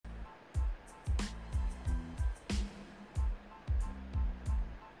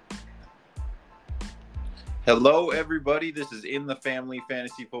Hello, everybody. This is In the Family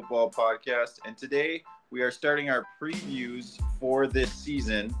Fantasy Football Podcast, and today we are starting our previews for this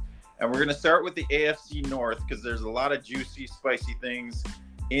season. And we're going to start with the AFC North because there's a lot of juicy, spicy things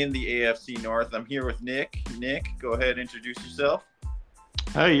in the AFC North. I'm here with Nick. Nick, go ahead and introduce yourself.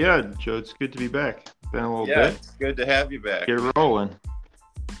 Hey, yeah, Joe, it's good to be back. Been a little bit. It's good to have you back. Get rolling.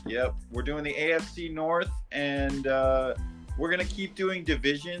 Yep, we're doing the AFC North, and we're going to keep doing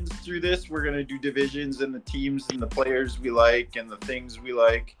divisions through this. We're going to do divisions and the teams and the players we like and the things we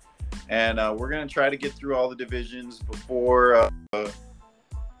like. And we're going to try to get through all the divisions before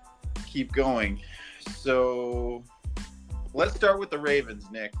keep going. So let's start with the Ravens,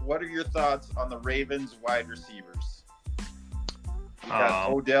 Nick. What are your thoughts on the Ravens wide receivers? We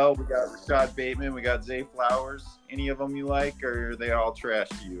got Odell, we got Rashad Bateman, we got Zay Flowers. Any of them you like, or are they all trash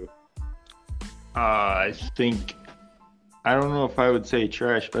to you? I don't know if I would say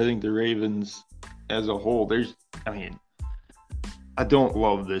trash, but I think the Ravens as a whole, I don't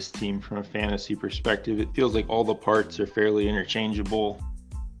love this team from a fantasy perspective. It feels like all the parts are fairly interchangeable.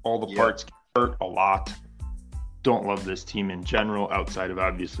 All the parts get hurt a lot. Don't love this team in general, outside of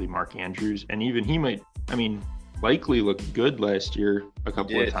obviously Mark Andrews. And even he might, likely looked good last year a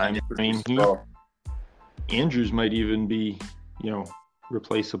couple of times. Andrews might even be,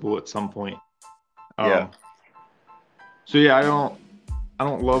 replaceable at some point. So yeah, I don't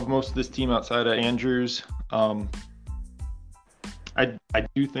love most of this team outside of Andrews. I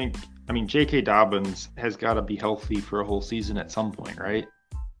do think, J.K. Dobbins has got to be healthy for a whole season at some point, right?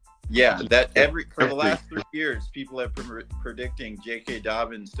 Yeah, for the last 3 years, people have been predicting J.K.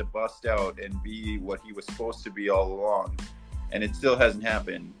 Dobbins to bust out and be what he was supposed to be all along, and it still hasn't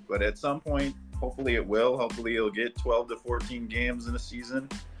happened. But at some point, hopefully it will. Hopefully he'll get 12 to 14 games in a season.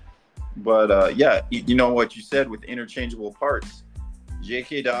 But you know what you said with interchangeable parts.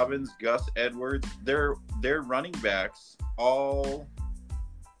 J.K. Dobbins, Gus Edwards, their running backs all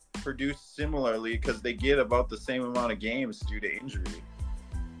produce similarly because they get about the same amount of games due to injury.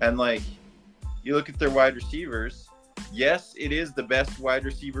 And you look at their wide receivers, yes, it is the best wide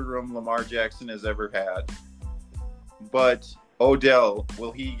receiver room Lamar Jackson has ever had. But Odell,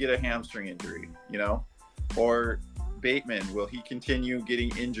 will he get a hamstring injury, Or Bateman, will he continue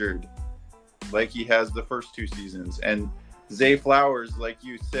getting injured like he has the first 2 seasons? And Zay Flowers, like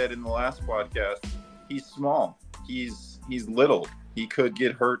you said in the last podcast, he's small. He's little. He could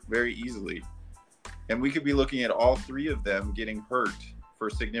get hurt very easily. And we could be looking at all 3 of them getting hurt for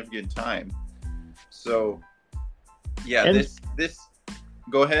a significant time. So, yeah, this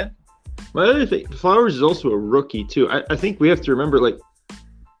go ahead. My other thing, Flowers is also a rookie too. I think we have to remember,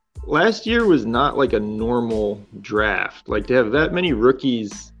 last year was not like a normal draft. To have that many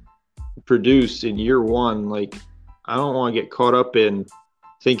rookies produce in year one, I don't want to get caught up in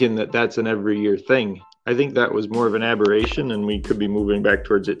thinking that that's an every year thing. I think that was more of an aberration, and we could be moving back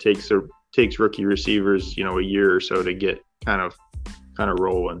towards it takes rookie receivers, a year or so to get kind of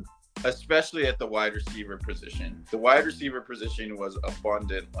rolling. Especially at the wide receiver position. The wide receiver position was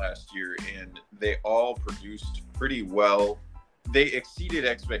abundant last year, and they all produced pretty well. They exceeded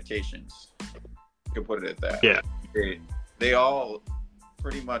expectations. You could put it at that. Yeah. They all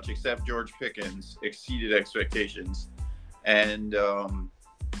pretty much, except George Pickens, exceeded expectations. And so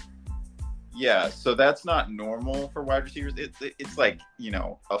that's not normal for wide receivers. It's a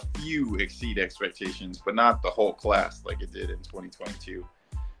few exceed expectations, but not the whole class like it did in 2022.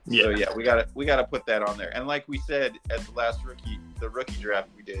 Yeah. So we gotta put that on there. And like we said at the rookie draft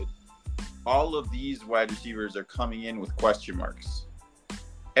we did, all of these wide receivers are coming in with question marks.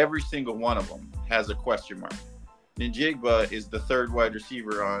 Every single one of them has a question mark. Njigba is the 3rd wide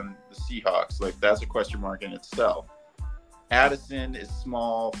receiver on the Seahawks. That's a question mark in itself. Addison is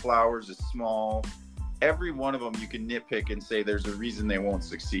small. Flowers is small. Every one of them you can nitpick and say there's a reason they won't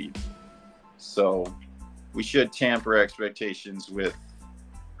succeed. So we should temper expectations with.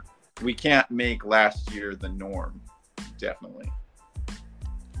 We can't make last year the norm, definitely.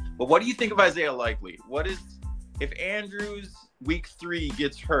 But what do you think of Isaiah Likely? If Andrews week 3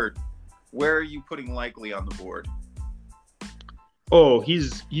 gets hurt, where are you putting Likely on the board? Oh,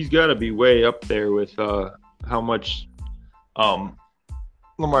 he's got to be way up there with how much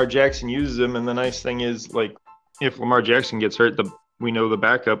Lamar Jackson uses him. And the nice thing is, if Lamar Jackson gets hurt, we know the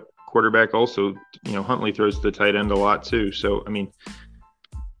backup quarterback also, Huntley throws to the tight end a lot too. So,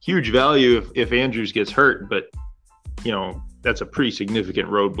 huge value if Andrews gets hurt, but, that's a pretty significant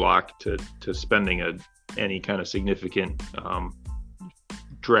roadblock to spending any kind of significant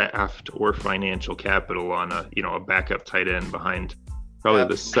draft or financial capital on a backup tight end behind probably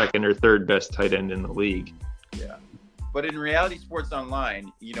the 2nd or 3rd best tight end in the league. Yeah. But in Reality Sports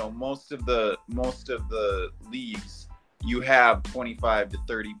Online, most of the leagues, you have 25 to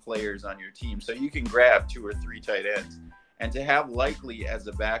 30 players on your team, so you can grab 2 or 3 tight ends. And to have Likely as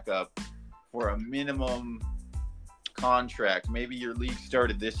a backup for a minimum contract, maybe your league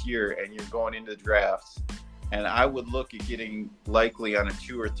started this year and you're going into drafts, and I would look at getting Likely on a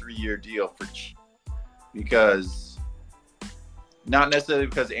 2 or 3 year deal for cheap, because not necessarily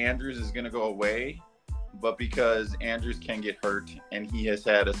because Andrews is going to go away, but because Andrews can get hurt, and he has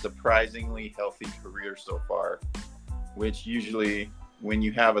had a surprisingly healthy career so far, which usually when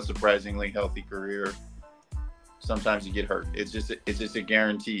you have a surprisingly healthy career, sometimes you get hurt. It's just a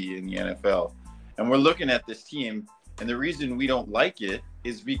guarantee in the NFL. And we're looking at this team, and the reason we don't like it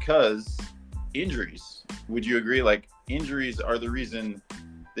is because injuries. Would you agree? Like, injuries are the reason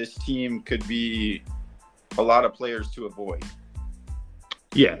this team could be a lot of players to avoid.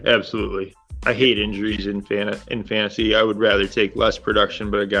 Yeah, absolutely. I hate injuries in fantasy. I would rather take less production,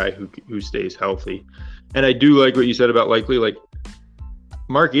 but a guy who stays healthy. And I do like what you said about Likely. Like,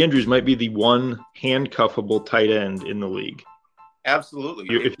 Mark Andrews might be the one handcuffable tight end in the league. Absolutely.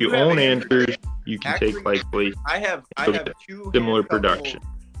 If you own Andrews, you can take Likely. I have 2 similar production.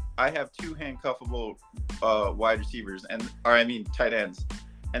 I have 2 handcuffable wide receivers, tight ends,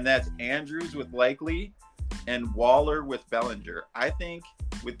 and that's Andrews with Likely and Waller with Bellinger. I think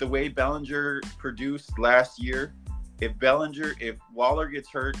with the way Bellinger produced last year, if Waller gets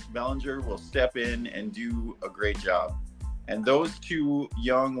hurt, Bellinger will step in and do a great job. And those 2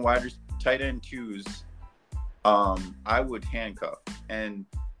 young tight end 2s, I would handcuff. And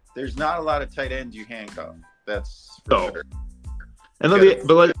there's not a lot of tight ends you handcuff. That's for sure. And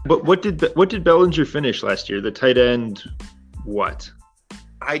but what did Bellinger finish last year? The tight end, what?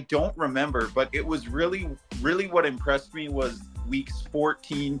 I don't remember, but it was really, really what impressed me was weeks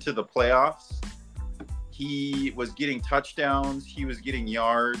 14 to the playoffs. He was getting touchdowns. He was getting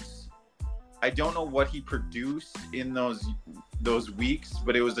yards. I don't know what he produced in those weeks,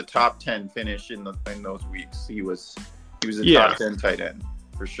 but it was a top 10 finish in those weeks. He was a top 10 tight end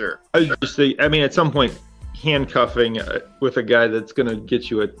for sure. I was just saying, at some point, handcuffing with a guy that's going to get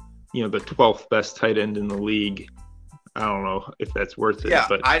you the 12th best tight end in the league, I don't know if that's worth it. Yeah,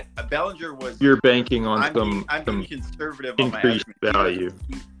 but Bellinger was. You're banking on I'm being conservative increased on my value.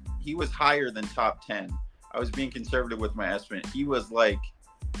 He was higher than top 10. I was being conservative with my estimate. He was like,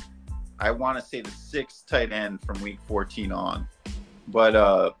 I want to say the 6th tight end from week 14 on,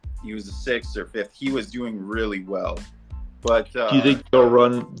 but he was the 6th or 5th. He was doing really well. But do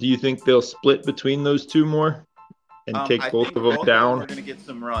you think they'll split between those 2 more and take both of them down? We're going to get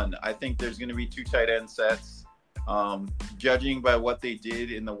some run. I think there's going to be 2 tight end sets. Judging by what they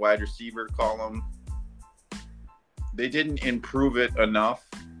did in the wide receiver column, they didn't improve it enough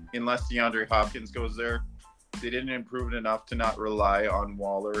unless DeAndre Hopkins goes there. They didn't improve it enough to not rely on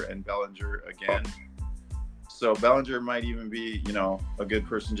Waller and Bellinger again. So Bellinger might even be, a good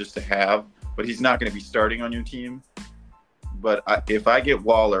person just to have, but he's not going to be starting on your team. But if I get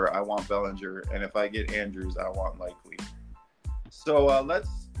Waller, I want Bellinger, and if I get Andrews, I want Likely. So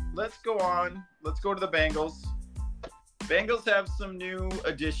let's go on. Let's go to the Bengals. Bengals have some new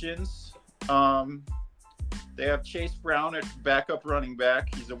additions. They have Chase Brown at backup running back.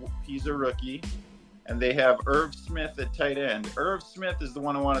 He's a rookie. And they have Irv Smith at tight end. Irv Smith is the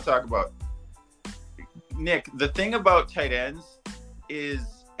one I want to talk about. Nick, the thing about tight ends is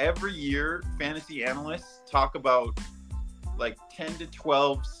every year fantasy analysts talk about like 10 to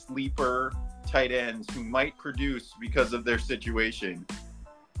 12 sleeper tight ends who might produce because of their situation.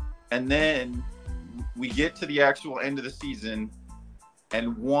 And then we get to the actual end of the season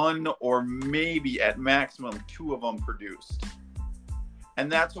and 1 or maybe at maximum 2 of them produced. And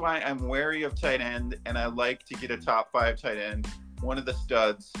that's why I'm wary of tight end, and I like to get a top 5 tight end, one of the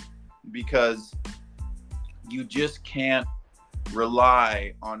studs, because you just can't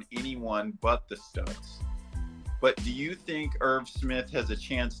rely on anyone but the studs. But do you think Irv Smith has a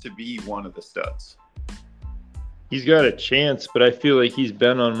chance to be one of the studs? He's got a chance, but I feel like he's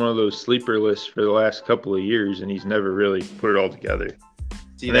been on one of those sleeper lists for the last couple of years, and he's never really put it all together.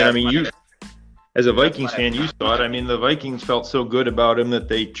 As a Vikings fan, you saw it. The Vikings felt so good about him that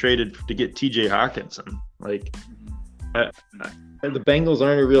they traded to get TJ Hawkinson. The Bengals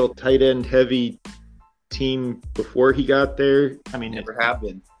aren't a real tight end heavy team before he got there. Never have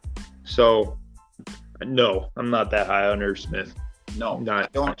been. So, no, I'm not that high on Irv Smith. No, I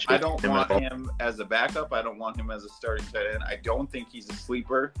don't want him as a backup. I don't want him as a starting tight end. I don't think he's a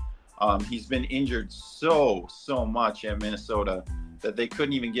sleeper. He's been injured so much at Minnesota that they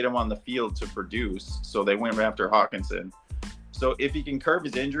couldn't even get him on the field to produce. So they went after Hawkinson. So if he can curb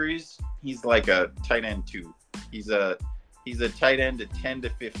his injuries, he's like a tight end 2. He's a tight end at 10 to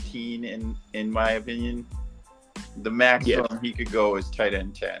 15 in my opinion. The maximum he could go is tight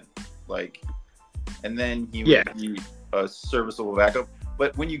end 10. Like, and then he would be a serviceable backup.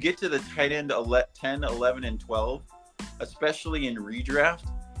 But when you get to the tight end 10, 11, and 12, especially in redraft,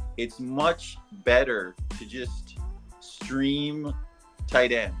 it's much better to just stream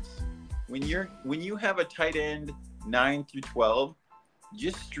tight ends. When you have a tight end 9 through 12,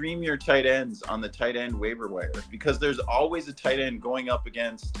 just stream your tight ends on the tight end waiver wire, because there's always a tight end going up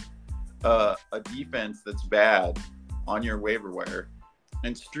against a defense that's bad on your waiver wire.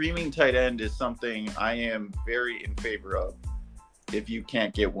 And streaming tight end is something I am very in favor of if you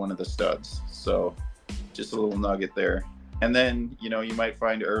can't get one of the studs. So just a little nugget there. And then, you might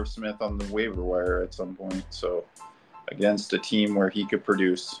find Irv Smith on the waiver wire at some point. So against a team where he could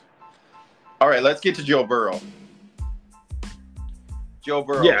produce. All right, let's get to Joe Burrow. Joe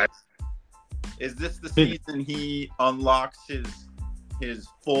Burrow. Yeah. Is this the season he unlocks his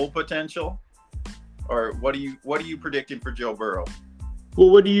full potential? Or what are you predicting for Joe Burrow? Well,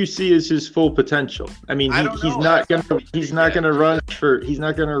 what do you see as his full potential? I mean, he's not gonna rush for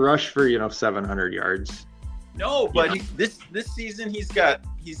 700 yards. No, but this season he's got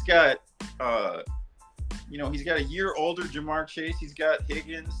a year older Jamar Chase. He's got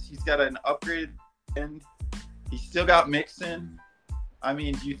Higgins. He's got an upgraded end. He's still got Mixon. I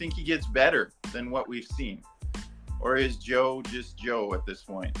mean, do you think he gets better than what we've seen, or is Joe just Joe at this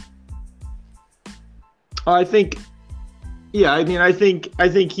point? I think he'll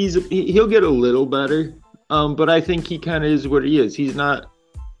get a little better. But I think he kind of is what he is. He's not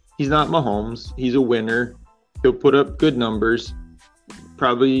Mahomes. He's a winner. He'll put up good numbers.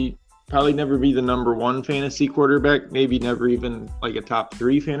 Probably never be the number one fantasy quarterback. Maybe never even like a top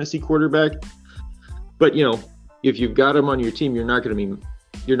 3 fantasy quarterback. But if you've got him on your team, you're not going to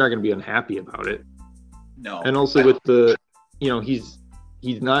be unhappy about it. No. And also with the, he's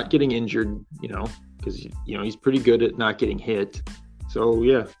not getting injured. Because he's pretty good at not getting hit. So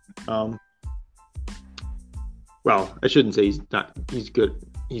yeah. Well, I shouldn't say he's not. He's good.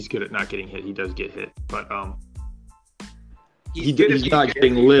 He's good at not getting hit. He does get hit, but he's not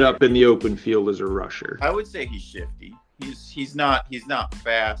getting lit up in the open field as a rusher. I would say he's shifty. He's not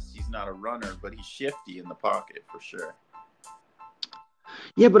fast. He's not a runner, but he's shifty in the pocket for sure.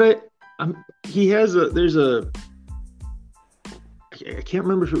 Yeah, but I can't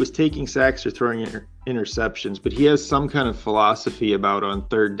remember if it was taking sacks or throwing interceptions, but he has some kind of philosophy about on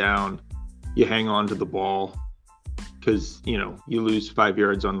third down, you hang on to the ball because, you lose 5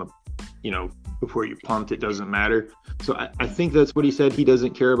 yards on the, before you punt, it doesn't matter. So I think that's what he said. He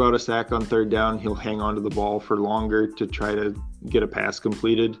doesn't care about a sack on third down. He'll hang on to the ball for longer to try to get a pass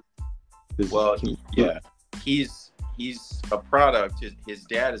completed. Well, he's a product. His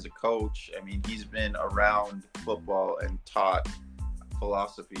dad is a coach. I mean, he's been around football and taught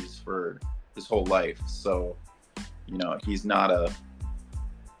philosophies for his whole life. So, he's not a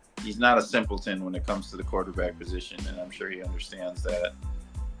simpleton when it comes to the quarterback position, and I'm sure he understands that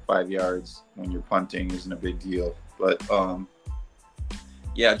 5 yards when you're punting isn't a big deal. But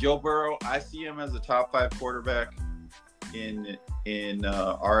Joe Burrow, I see him as a top 5 quarterback in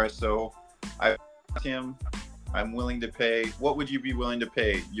RSO. I'm willing to pay. What would you be willing to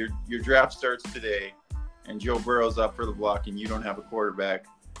pay? Your draft starts today, and Joe Burrow's up for the block, and you don't have a quarterback.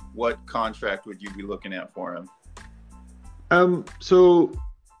 What contract would you be looking at for him? So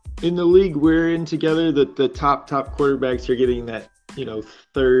in the league we're in together, the top quarterbacks are getting that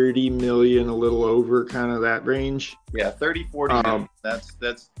 30 million, a little over, kind of that range. Yeah, 30, 40 million. That's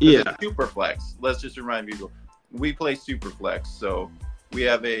super flex. Let's just remind people, we play super flex. So we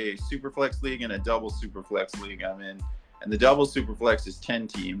have a super flex league and a double super flex league I'm in. And the double super flex is 10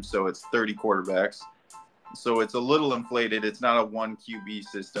 teams, so it's 30 quarterbacks. So it's a little inflated. It's not a 1 QB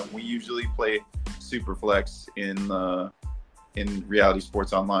system. We usually play super flex in Reality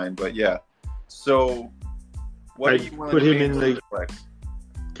Sports Online, but yeah. So what do you want to put him in the flex?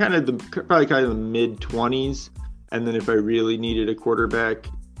 Probably kind of the mid 20s, and then if I really needed a quarterback,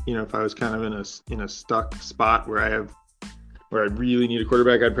 if I was kind of in a stuck spot where I really need a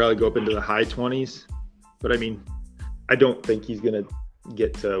quarterback, I'd probably go up into the high 20s. But I mean, I don't think he's gonna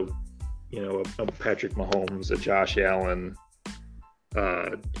get to a Patrick Mahomes, a Josh Allen,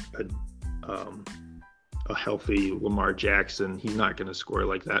 a healthy Lamar Jackson. He's not going to score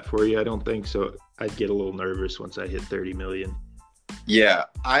like that for you, I don't think. So I'd get a little nervous once I hit 30 million. Yeah,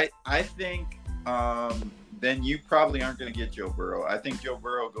 I think then you probably aren't going to get Joe Burrow. I think Joe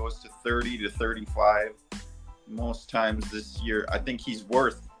Burrow goes to 30 to 35 most times this year. I think he's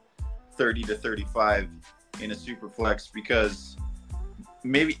worth 30 to 35 in a super flex because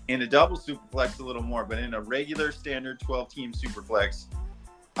maybe in a double superflex a little more, but in a regular standard 12-team superflex,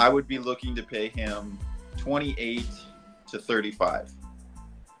 I would be looking to pay him 28 to 35.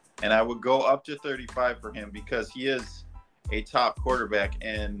 And I would go up to 35 for him because he is a top quarterback.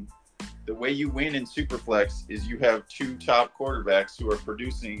 And the way you win in superflex is you have two top quarterbacks who are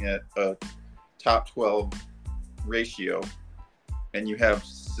producing at a top 12 ratio, and you have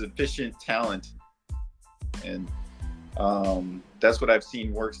sufficient talent. And that's what I've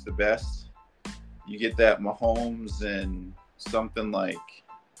seen works the best. You get that Mahomes and something like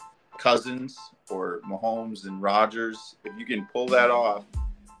Cousins, or Mahomes and Rodgers. If you can pull that off,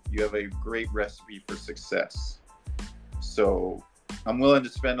 you have a great recipe for success. So I'm willing to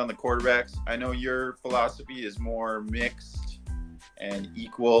spend on the quarterbacks. I know your philosophy is more mixed and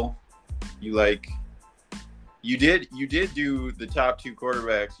equal. You did do the top two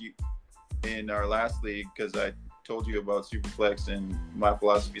quarterbacks in our last league, because I told you about Superflex and my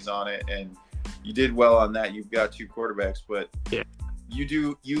philosophies on it, and you did well on that. You've got two quarterbacks, but yeah,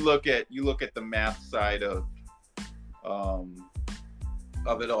 you look at the math side of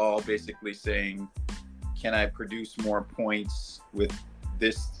it all, basically saying, can I produce more points with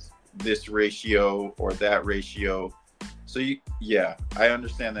this ratio or that ratio? So I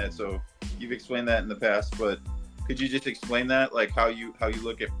understand that. So you've explained that in the past, but could you just explain that, like how you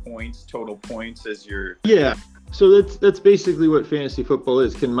look at points, total points as your... Yeah. So that's basically what fantasy football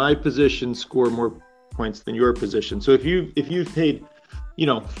is. Can my position score more points than your position? So if you've paid,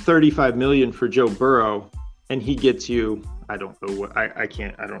 35 million for Joe Burrow, and he gets you, I don't know what, I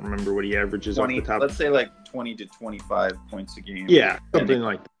don't remember what he averages 20, off the top. Let's say like 20 to 25 points a game. Yeah, something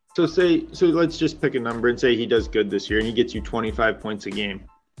like that. So let's just pick a number and say he does good this year and he gets you 25 points a game.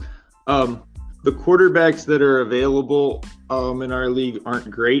 The quarterbacks that are available in our league aren't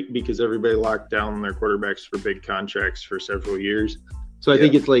great because everybody locked down their quarterbacks for big contracts for several years. So I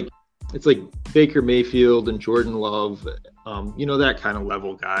think it's like Baker Mayfield and Jordan Love, that kind of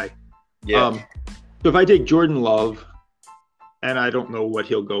level guy. Yeah. So if I take Jordan Love, and I don't know what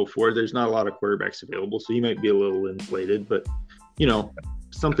he'll go for, there's not a lot of quarterbacks available, so he might be a little inflated, but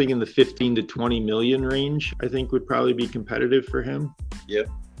something in the 15 to 20 million range, I think would probably be competitive for him. Yep.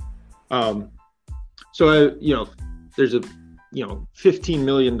 So there's a $15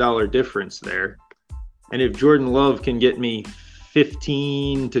 million difference there, and if Jordan Love can get me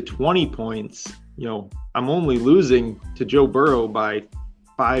 15 to 20 points, I'm only losing to Joe Burrow by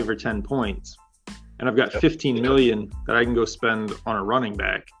 5 or 10 points, and I've got 15 million that I can go spend on a running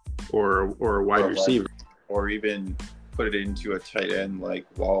back or a wide receiver, or even put it into a tight end like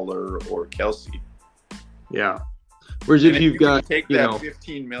Waller or Kelsey. Yeah. Whereas if you've got take that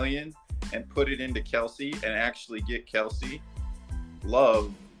 15 million and put it into Kelsey and actually get Kelsey,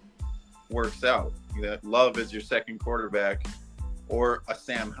 Love works out. Love is your second quarterback, or a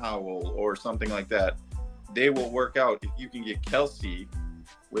Sam Howell or something like that. They will work out if you can get Kelsey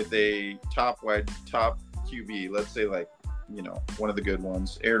with a top QB, let's say one of the good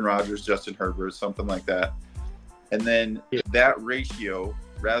ones, Aaron Rodgers, Justin Herbert, something like that. And then that ratio,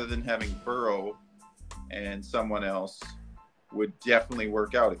 rather than having Burrow and someone else, would definitely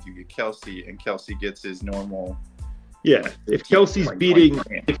work out if you get Kelsey and Kelsey gets his normal. Yeah, if Kelsey's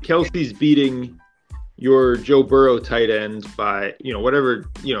beating your Joe Burrow tight end by whatever,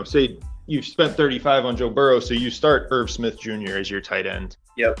 say you've spent 35 on Joe Burrow, so you start Irv Smith Jr. as your tight end.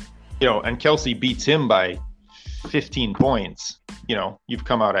 Yep. And Kelsey beats him by 15 points. You've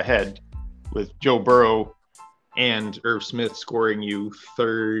come out ahead with Joe Burrow and Irv Smith scoring you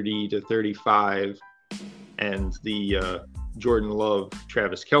 30 to 35, and the Jordan Love,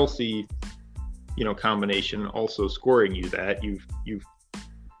 Travis Kelsey, combination also scoring you that. You've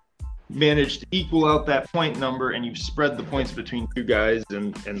managed to equal out that point number, and you've spread the points between two guys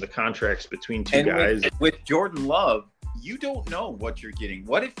and the contracts between two guys. With Jordan Love, you don't know what you're getting.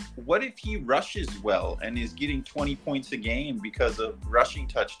 What if he rushes well and is getting 20 points a game because of rushing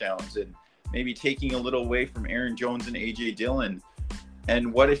touchdowns and maybe taking a little away from Aaron Jones and A.J. Dillon?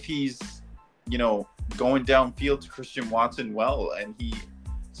 And what if he's, going downfield to Christian Watson well and he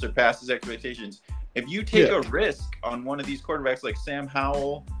surpasses expectations? If you take a risk on one of these quarterbacks like Sam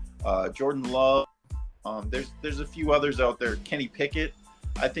Howell, Jordan Love, there's a few others out there. Kenny Pickett.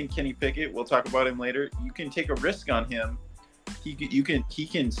 I think Kenny Pickett, we'll talk about him later. You can take a risk on him.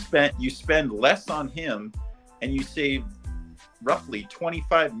 You spend less on him and you save roughly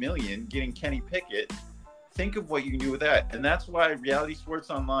 25 million getting Kenny Pickett. Think of what you can do with that. And that's why Reality Sports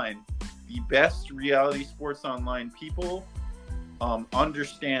Online, the best reality sports online people,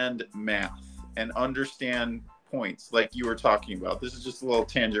 understand math and understand points like you were talking about. This is just a little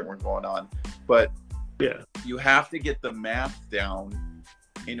tangent we're going on, but you have to get the math down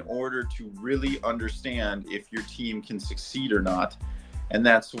in order to really understand if your team can succeed or not. And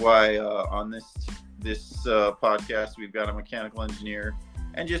that's why on this podcast, we've got a mechanical engineer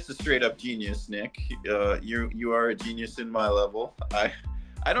and just a straight up genius, Nick. You are a genius in my level.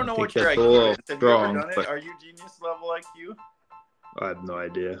 I don't know what your IQ is. Have you ever done it? Are you genius level IQ? I have no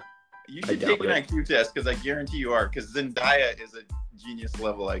idea. You should take an IQ test, because I guarantee you are. Because Zendaya is a genius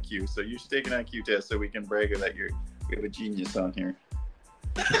level IQ, so you should take an IQ test so we can brag that we have a genius on here.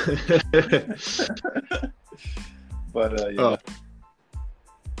 But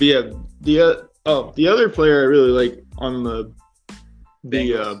yeah. The other player I really like on the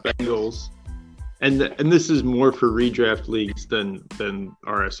Bengals, and this is more for redraft leagues than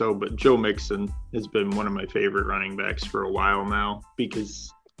RSO, but Joe Mixon has been one of my favorite running backs for a while now,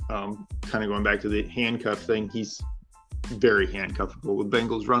 because kind of going back to the handcuff thing, he's very handcuffable. The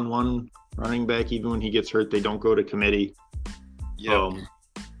Bengals run one running back, even when he gets hurt, they don't go to committee. Yeah.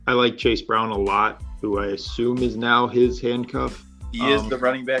 I like Chase Brown a lot, who I assume is now his handcuff. He is the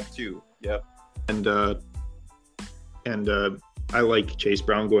running back too. Yep. And I like Chase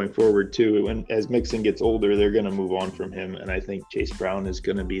Brown going forward too. And as Mixon gets older, they're going to move on from him, and I think Chase Brown is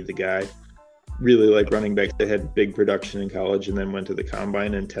going to be the guy. Really like running backs that had big production in college and then went to the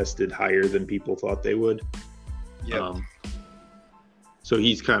combine and tested higher than people thought they would. Yeah. So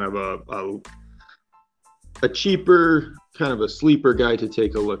he's kind of a cheaper, kind of a sleeper guy to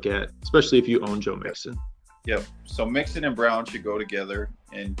take a look at, especially if you own Joe Mixon. Yep. So Mixon and Brown should go together,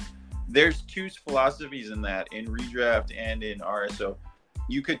 and there's two philosophies in that, in redraft and in RSO.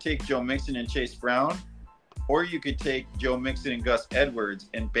 You could take Joe Mixon and Chase Brown, or you could take Joe Mixon and Gus Edwards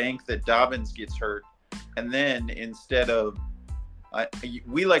and bank that Dobbins gets hurt. And then instead of,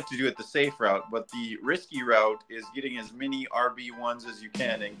 we like to do it the safe route, but the risky route is getting as many RB1s as you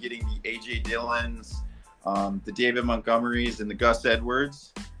can and getting the A.J. Dillons, the David Montgomerys, and the Gus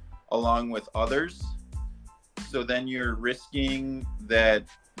Edwards, along with others. So then you're risking that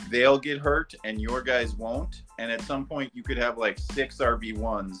they'll get hurt and your guys won't. And at some point you could have like 6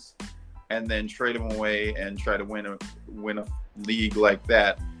 RB1s and then trade them away and try to win a league like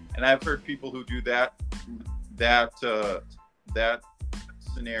that. And I've heard people who do that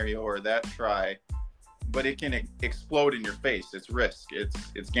scenario or that try, but it can explode in your face. It's risk.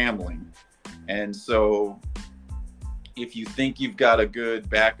 It's gambling. And so if you think you've got a good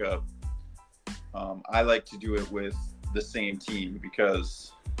backup, I like to do it with the same team,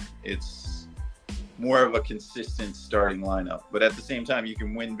 because it's more of a consistent starting lineup. But at the same time, you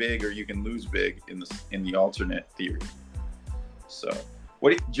can win big or you can lose big in the alternate theory. So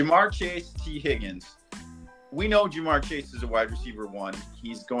Jamar Chase, T. Higgins. We know Jamar Chase is a wide receiver 1.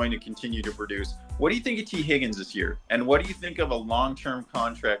 He's going to continue to produce. What do you think of T. Higgins this year? And what do you think of a long-term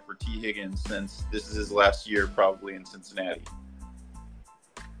contract for T. Higgins, since this is his last year probably in Cincinnati?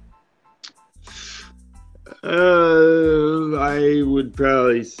 I would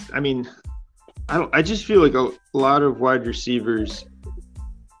probably, I just feel like a lot of wide receivers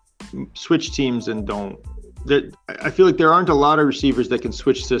switch teams and don't. I feel like there aren't a lot of receivers that can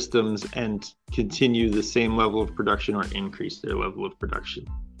switch systems and continue the same level of production or increase their level of production.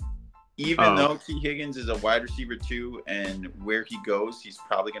 Even though T. Higgins is a wide receiver 2, and where he goes, he's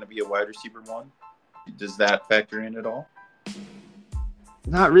probably going to be a wide receiver 1. Does that factor in at all?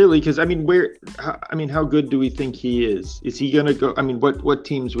 Not really, because how good do we think he is? Is he going to go? What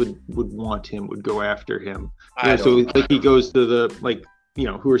teams would want him, would go after him? He goes to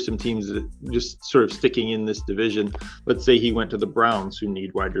who are some teams that just sort of sticking in this division? Let's say he went to the Browns, who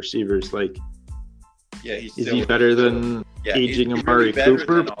need wide receivers. Is he better than aging Amari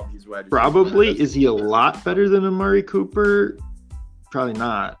Cooper? Probably. Is he a lot better than Amari Cooper? Probably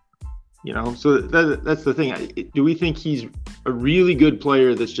not. So that's the thing. Do we think he's a really good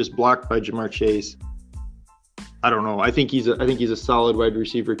player that's just blocked by Jamar Chase? I don't know. I think he's a solid wide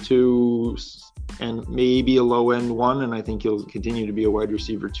receiver 2 and maybe a low end 1, and I think he'll continue to be a wide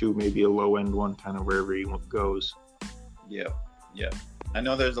receiver 2, maybe a low end 1, kind of wherever he goes. Yeah. I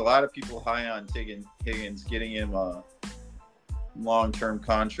know there's a lot of people high on Higgins, getting him long-term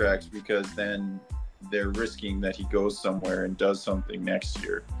contracts, because then they're risking that he goes somewhere and does something next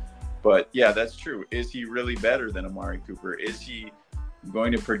year. But yeah, that's true. Is he really better than Amari Cooper? Is he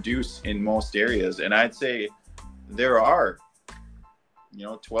going to produce in most areas? And I'd say there are,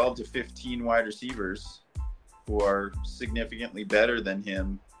 12 to 15 wide receivers who are significantly better than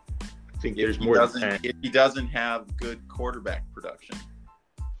him. I think there's more than 10. If he doesn't have good quarterback production.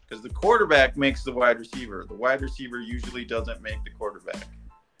 Because the quarterback makes the wide receiver. The wide receiver usually doesn't make the quarterback.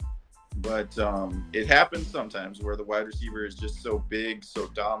 But it happens sometimes where the wide receiver is just so big, so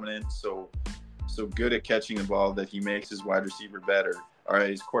dominant, so good at catching the ball that he makes his wide receiver better, or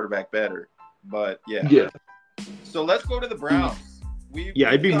his quarterback better. But yeah. Yeah. So let's go to the Browns.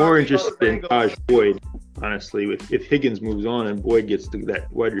 I'd be more interested in Taj Boyd, honestly. If Higgins moves on and Boyd gets to that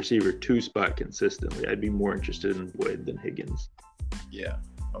wide receiver 2 spot consistently, I'd be more interested in Boyd than Higgins. Yeah,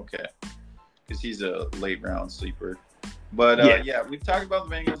 okay. Because he's a late round sleeper. But, we've talked about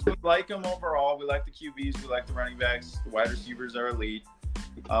the Bengals. We like them overall. We like the QBs. We like the running backs. The wide receivers are elite.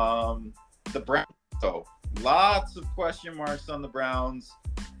 The Browns, though. Lots of question marks on the Browns.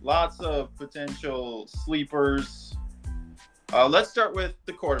 Lots of potential sleepers. Let's start with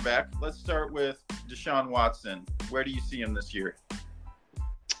the quarterback. Let's start with Deshaun Watson. Where do you see him this year?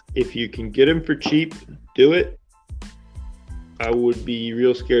 If you can get him for cheap, do it. I would be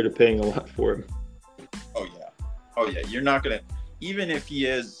real scared of paying a lot for him. Oh, yeah. You're not going to – even if he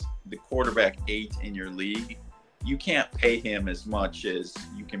is the quarterback 8 in your league, you can't pay him as much as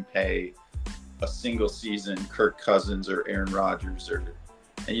you can pay a single season Kirk Cousins or Aaron Rodgers.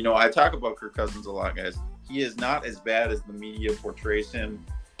 And, I talk about Kirk Cousins a lot, guys. He is not as bad as the media portrays him,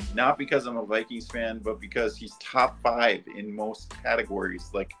 not because I'm a Vikings fan, but because he's top 5 in most categories,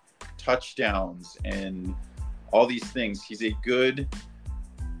 like touchdowns and all these things. He's a good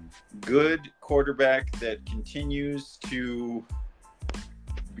quarterback that continues to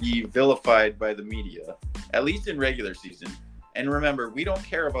be vilified by the media, at least in regular season. And remember, we don't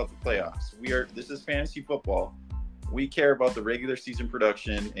care about the playoffs. This is fantasy football. We care about the regular season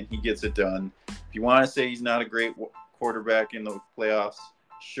production, and he gets it done. If you want to say he's not a great quarterback in the playoffs,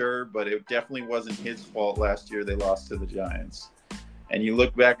 sure, but it definitely wasn't his fault last year. They lost to the Giants. And you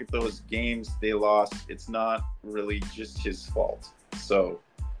look back at those games they lost, it's not really just his fault. So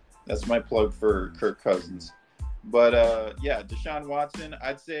that's my plug for Kirk Cousins. But, Deshaun Watson,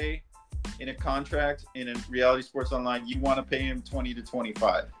 I'd say in a contract in a Reality Sports Online, you want to pay him 20 to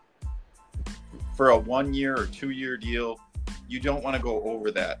 25. For a 1 year or 2 year deal, you don't want to go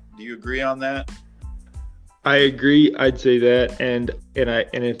over that. Do you agree on that? I agree. I'd say that, and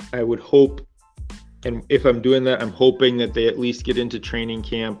I would hope, and if I'm doing that, I'm hoping that they at least get into training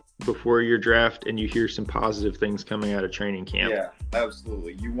camp before your draft, and you hear some positive things coming out of training camp. Yeah,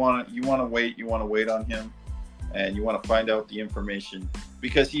 absolutely. You want to wait. You want to wait on him, and you want to find out the information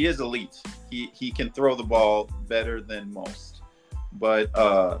because he is elite. He can throw the ball better than most. But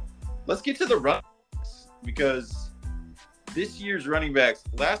let's get to the run because this year's running backs,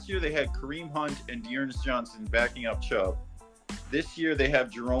 last year they had Kareem Hunt and Dearness Johnson backing up Chubb. This year they have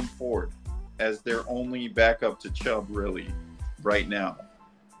Jerome Ford as their only backup to Chubb really right now.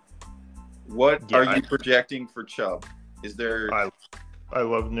 What are you projecting for Chubb? Is there? I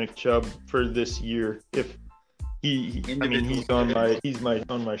love Nick Chubb for this year. If he's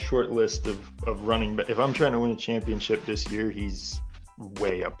on my short list of running back. If I'm trying to win a championship this year, he's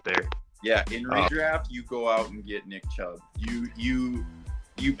way up there. Yeah, in redraft, you go out and get Nick Chubb. You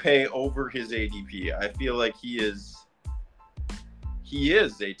pay over his ADP. I feel like he is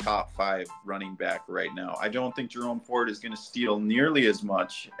a top 5 running back right now. I don't think Jerome Ford is going to steal nearly as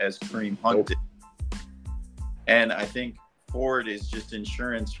much as Kareem Hunt did. And I think Ford is just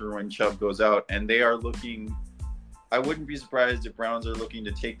insurance for when Chubb goes out. And they are looking – I wouldn't be surprised if Browns are looking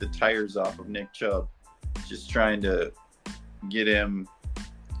to take the tires off of Nick Chubb, just trying to get him –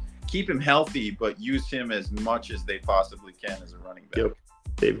 keep him healthy, but use him as much as they possibly can as a running back. Yep.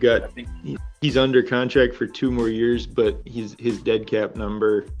 They've got he's under contract for 2 more years, but his dead cap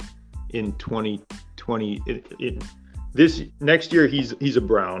number in 2020 this next year he's a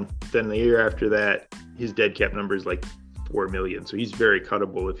Brown. Then the year after that, his dead cap number is like $4 million. So he's very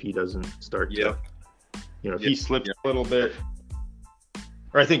cuttable if he doesn't start to if he slips a little bit.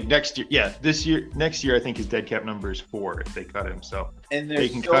 Or I think next year, next year, I think his dead cap number is 4 if they cut him. So they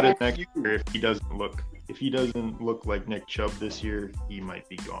can cut it next year if he doesn't look like Nick Chubb this year, he might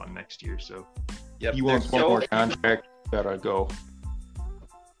be gone next year. So he wants one more contract, gotta go.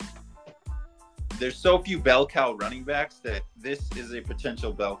 There's so few bell cow running backs that this is a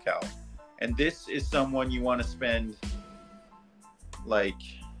potential bell cow. And this is someone you want to spend, I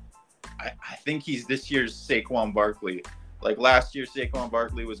think he's this year's Saquon Barkley. Like last year, Saquon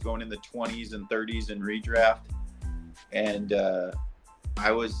Barkley was going in the 20s and 30s in redraft, and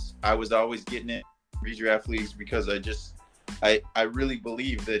I was always getting it in redraft leagues because I really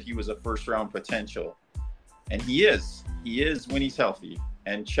believe that he was a first round potential, and he is when he's healthy.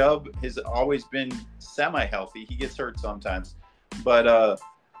 And Chubb has always been semi healthy. He gets hurt sometimes, but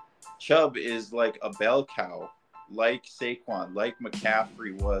Chubb is like a bell cow, like Saquon, like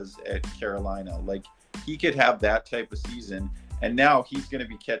McCaffrey was at Carolina, like. He could have that type of season, and now he's going to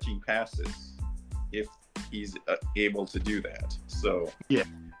be catching passes if he's able to do that. So,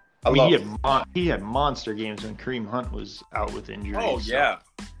 I mean, he had monster games when Kareem Hunt was out with injuries. Oh yeah,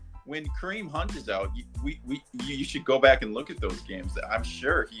 when Kareem Hunt is out, you should go back and look at those games. I'm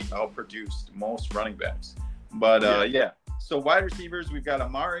sure he outproduced most running backs. But yeah. So wide receivers, we've got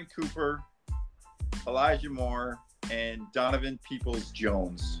Amari Cooper, Elijah Moore, and Donovan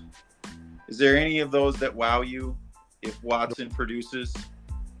Peoples-Jones. Is there any of those that wow you if Watson produces?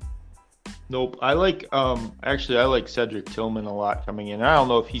 Nope. I like Cedric Tillman a lot coming in. I don't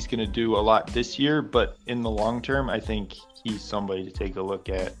know if he's going to do a lot this year, but in the long term, I think he's somebody to take a look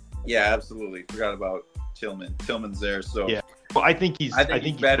at. Yeah, absolutely. Forgot about Tillman. Tillman's there, so yeah. Well, I think he's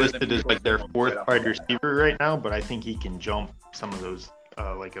listed as like their fourth wide receiver right now, but I think he can jump some of those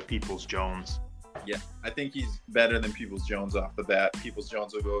like a Peoples-Jones. Yeah, I think he's better than Peoples-Jones off the bat.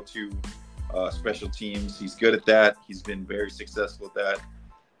 Peoples-Jones will go to special teams. He's good at that. He's been very successful at that.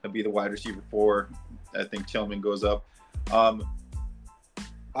 He'll be the wide receiver 4. I think Tillman goes up.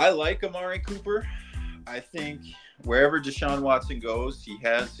 I like Amari Cooper. I think wherever Deshaun Watson goes, he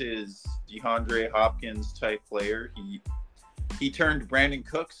has his DeAndre Hopkins type player. He turned Brandon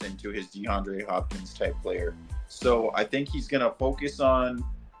Cooks into his DeAndre Hopkins type player. So I think he's going to focus on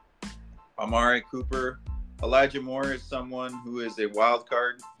Amari Cooper. Elijah Moore is someone who is a wild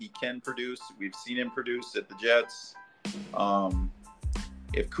card. He can produce. We've seen him produce at the Jets.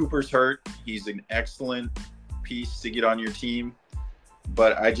 If Cooper's hurt, he's an excellent piece to get on your team.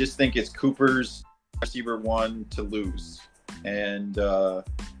 But I just think it's Cooper's receiver 1 to lose. And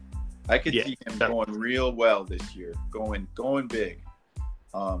I could see him going real well this year, going big.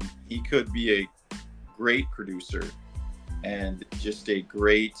 He could be a great producer and just a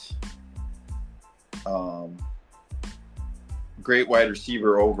great wide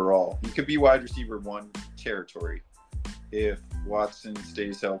receiver overall. He could be wide receiver 1 territory. If Watson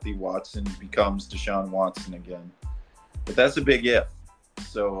stays healthy, Watson becomes Deshaun Watson again. But that's a big if.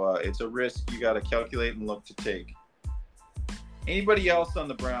 So it's a risk you got to calculate and look to take. Anybody else on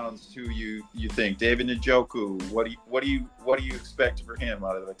the Browns who you think? David Njoku, what do you expect for him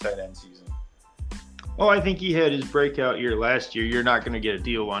out of the tight end season? Well, I think he had his breakout year last year. You're not going to get a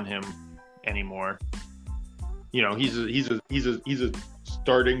deal on him anymore. You know, he's a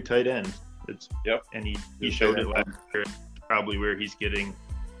starting tight end. And he showed it last year. That's probably where he's getting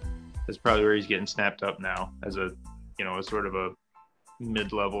snapped up now as a sort of a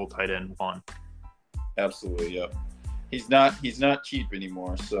mid-level tight end 1. Absolutely, yeah. He's not cheap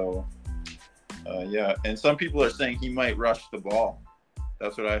anymore, so yeah. And some people are saying he might rush the ball.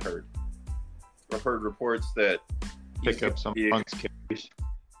 That's what I heard. I've heard reports that pick up some Hunt's carries.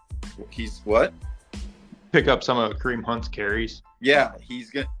 He's what? Pick up some of Kareem Hunt's carries. Yeah,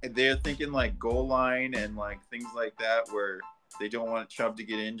 they're thinking like goal line and like things like that where they don't want Chubb to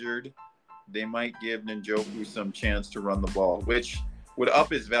get injured. They might give Njoku some chance to run the ball, which would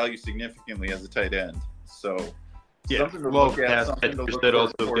up his value significantly as a tight end. So something to look at, something to look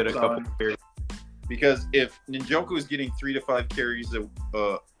also get a couple carries. Because if Njoku is getting 3 to 5 carries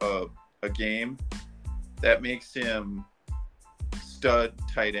a game, that makes him stud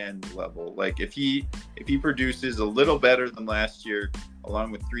tight end level. Like if he produces a little better than last year,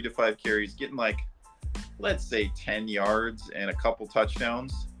 along with 3 to 5 carries, getting like, let's say 10 yards and a couple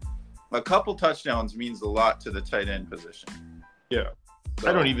touchdowns. A couple touchdowns means a lot to the tight end position. Yeah.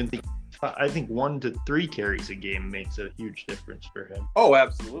 So, I think 1 to 3 carries a game makes a huge difference for him. Oh,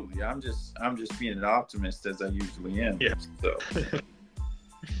 absolutely. I'm just being an optimist as I usually am. Yeah. So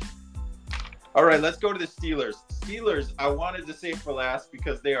all right, let's go to the Steelers. Steelers, I wanted to save for last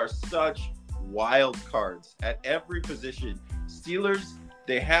because they are such wild cards at every position. Steelers,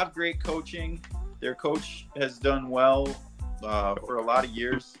 they have great coaching. Their coach has done well for a lot of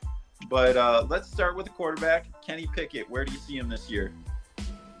years. But let's start with the quarterback, Kenny Pickett. Where do you see him this year?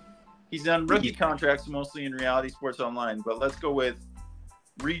 He's done rookie contracts mostly in Reality Sports Online, but let's go with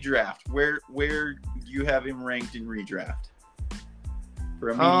redraft. Where do you have him ranked in redraft? For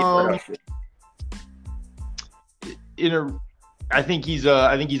immediate I think he's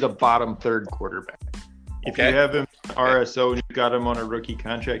a bottom 3rd quarterback. If you have him RSO and you got him on a rookie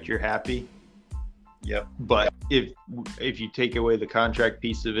contract, you're happy. Yep. But if you take away the contract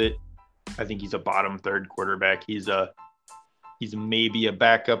piece of it, I think he's a bottom 3rd quarterback. He's maybe a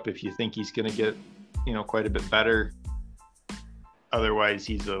backup if you think he's going to get, quite a bit better. Otherwise,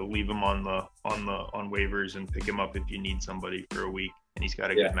 he's a leave him on waivers and pick him up if you need somebody for a week and he's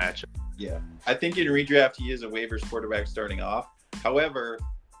got a good matchup. Yeah, I think in redraft he is a waivers quarterback starting off. However,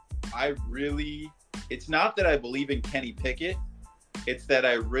 it's not that I believe in Kenny Pickett. It's that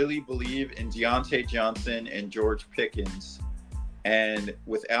I really believe in Deontay Johnson and George Pickens. And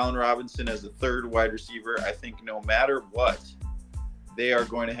with Allen Robinson as the 3rd wide receiver, I think no matter what, they are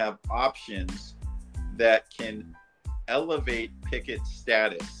going to have options that can elevate Pickett's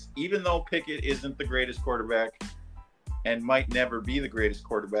status. Even though Pickett isn't the greatest quarterback and might never be the greatest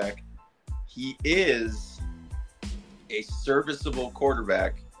quarterback, he is a serviceable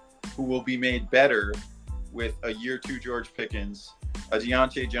quarterback who will be made better with a year two George Pickens, a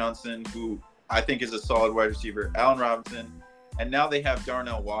Deontay Johnson, who I think is a solid wide receiver, Allen Robinson, and now they have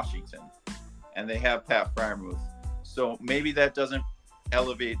Darnell Washington, and they have Pat Freiermuth. So maybe that doesn't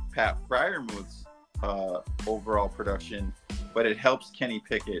elevate Pat Freiermuth's overall production, but it helps Kenny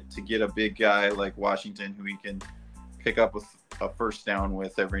Pickett to get a big guy like Washington who he can pick up a first down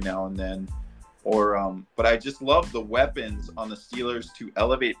with every now and then. But I just love the weapons on the Steelers to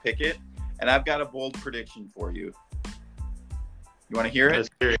elevate Pickett, and I've got a bold prediction for you. You want to hear it?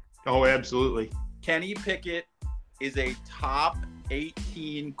 Oh, absolutely. Kenny Pickett is a top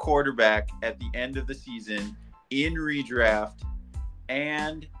 18 quarterback at the end of the season in redraft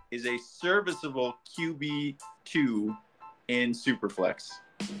and is a serviceable QB2 in Superflex.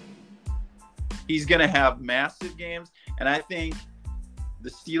 He's going to have massive games, and I think the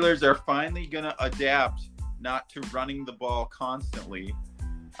Steelers are finally going to adapt not to running the ball constantly.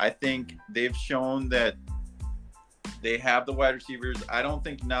 I think they've shown that they have the wide receivers. I don't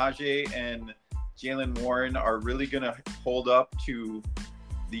think Najee and Jalen Warren are really going to hold up to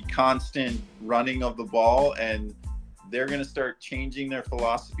the constant running of the ball, and they're going to start changing their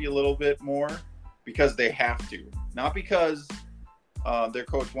philosophy a little bit more because they have to. Not because their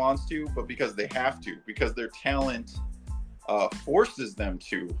coach wants to, but because they have to, because their talent forces them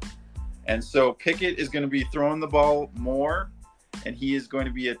to. And so Pickett is going to be throwing the ball more, and he is going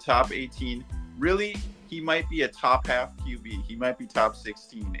to be a top 18. Really, he might be a top half QB. He might be top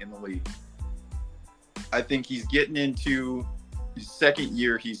 16 in the league. I think he's getting into his second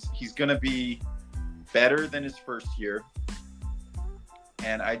year. He's going to be better than his first year.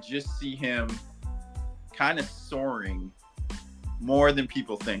 And I just see him kind of soaring more than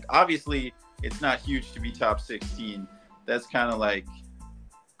people think. Obviously, it's not huge to be top 16. That's kind of like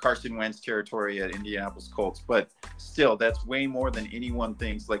Carson Wentz territory at Indianapolis Colts. But still, that's way more than anyone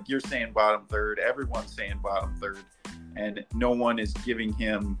thinks. Like, you're saying bottom third. Everyone's saying bottom third. And no one is giving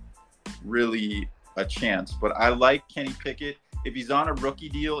him really a chance. But I like Kenny Pickett. If he's on a rookie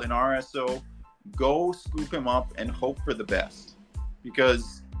deal in RSO, go scoop him up and hope for the best.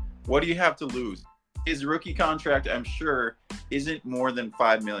 Because what do you have to lose? His rookie contract, I'm sure, isn't more than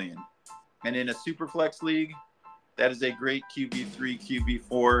 $5 million. And in a Superflex league, that is a great QB3,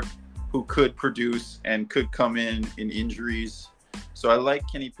 QB4 who could produce and could come in injuries. So I like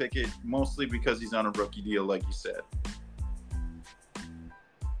Kenny Pickett mostly because he's on a rookie deal, like you said.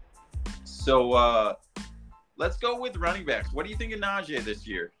 So let's go with running backs. What do you think of Najee this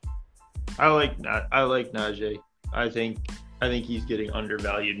year? I like Najee. I think he's getting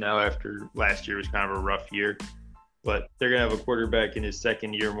undervalued now after last year was kind of a rough year. But they're going to have a quarterback in his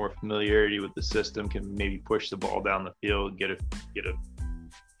second year, more familiarity with the system, can maybe push the ball down the field, get a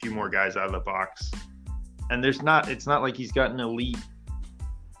few more guys out of the box. And it's not like he's got an elite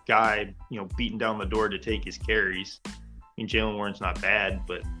guy, beating down the door to take his carries. I mean, Jalen Warren's not bad,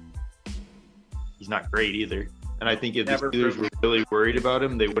 but he's not great either. And I think if the Steelers were really worried about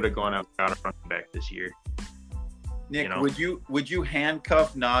him, they would have gone out and got a running back this year. Nick, would you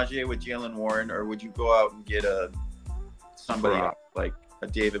handcuff Najee with Jalen Warren, or would you go out and get somebody else, like a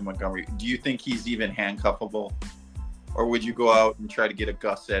David Montgomery? Do you think he's even handcuffable, or would you go out and try to get a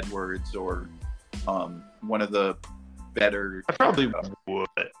Gus Edwards or one of the better? I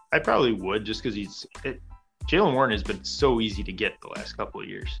probably would just because Jalen Warren has been so easy to get the last couple of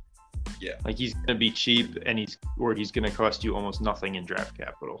years. Yeah, like he's going to be cheap, and he's going to cost you almost nothing in draft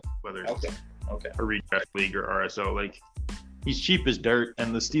capital, whether it's a redraft league or RSO. Like, he's cheap as dirt,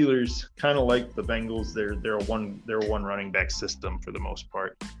 and the Steelers kind of like the Bengals. They're a one running back system for the most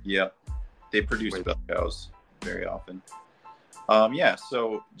part. Yeah, they produce bell cows very often.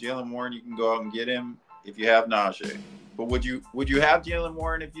 So Jalen Warren, you can go out and get him if you have Najee. But would you have Jalen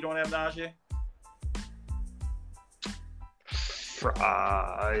Warren if you don't have Najee?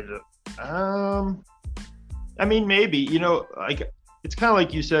 I mean, maybe, like, it's kind of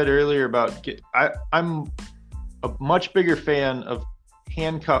like you said earlier about I'm a much bigger fan of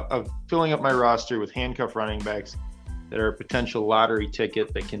filling up my roster with handcuff running backs that are a potential lottery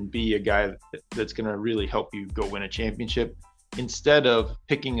ticket that can be a guy that's going to really help you go win a championship, instead of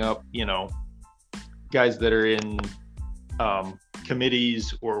picking up, guys that are in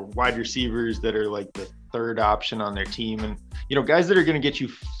committees or wide receivers that are like the third option on their team, and guys that are going to get you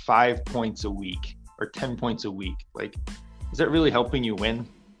 5 points a week or 10 points a week. Like, is that really helping you win?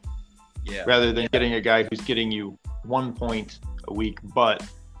 Yeah. Rather than getting a guy who's getting you 1 point a week, but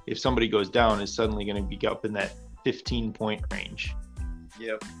if somebody goes down, is suddenly going to be up in that 15-point range.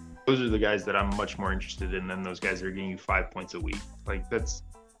 Yep. Those are the guys that I'm much more interested in than those guys that are getting you 5 points a week. Like that's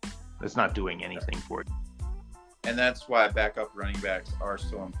not doing anything for you. And that's why backup running backs are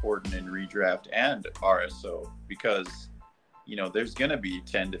so important in redraft and RSO, because, you know, there's going to be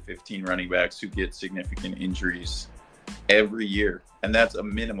 10 to 15 running backs who get significant injuries every year. And that's a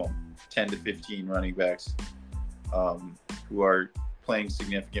minimum 10 to 15 running backs who are playing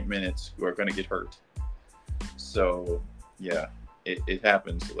significant minutes who are going to get hurt. So, yeah, it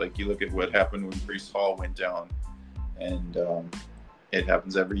happens. Like, you look at what happened when Breece Hall went down, and it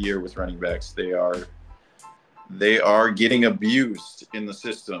happens every year with running backs. They are getting abused in the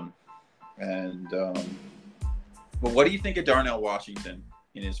system. And but what do you think of Darnell Washington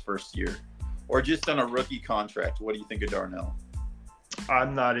in his first year, or just on a rookie contract? What do you think of Darnell?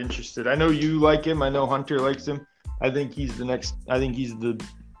 I'm not interested. I know you like him. I know Hunter likes him. I think he's the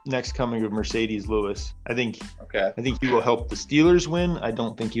next coming of Mercedes Lewis. I think he will help the Steelers win. I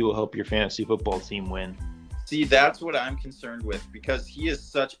don't think he will help your fantasy football team win. See, that's what I'm concerned with, because he is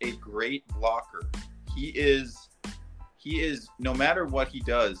such a great blocker. He is no matter what he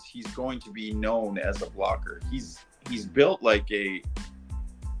does, he's going to be known as a blocker. He's built like a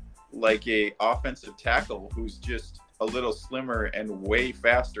offensive tackle who's just a little slimmer and way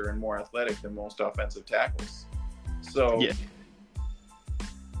faster and more athletic than most offensive tackles. So yeah.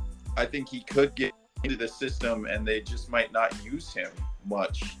 I think he could get into the system, and they just might not use him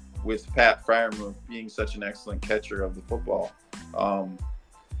much with Pat Freiermuth being such an excellent catcher of the football.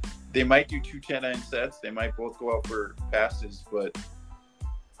 They might do 2 10-9 sets. They might both go out for passes, but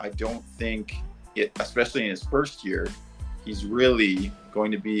I don't think it, especially in his first year, he's really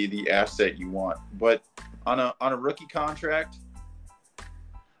going to be the asset you want. But on a rookie contract,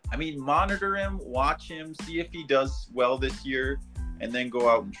 I mean, monitor him, watch him, see if he does well this year, and then go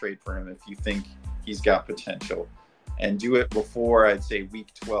out and trade for him if you think he's got potential. And do it before, I'd say,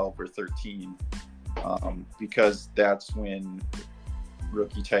 week 12 or 13, because that's when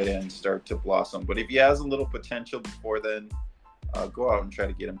rookie tight ends start to blossom. But if he has a little potential before then, go out and try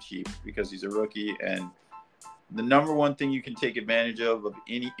to get him cheap, because he's a rookie. And the number one thing you can take advantage of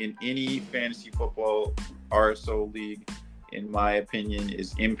in any fantasy football RSO league, in my opinion,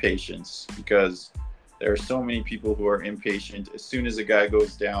 is impatience, because there are so many people who are impatient. As soon as a guy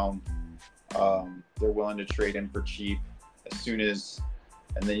goes down, they're willing to trade him for cheap.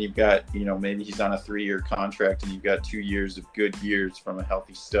 And then you've got, you know, maybe he's on a 3-year contract, and you've got 2 years of good years from a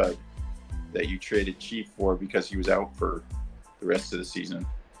healthy stud that you traded cheap for because he was out for the rest of the season.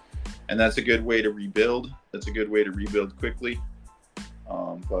 And that's a good way to rebuild. That's a good way to rebuild quickly.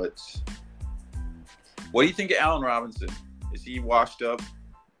 But what do you think of Allen Robinson? Is he washed up,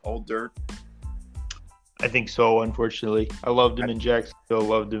 old dirt? I think so, unfortunately. I loved him in Jacksonville,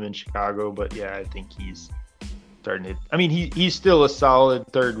 loved him in Chicago, but yeah, I think he's starting to. I mean, he's still a solid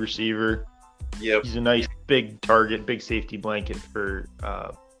third receiver. Yep. He's a nice big target, big safety blanket for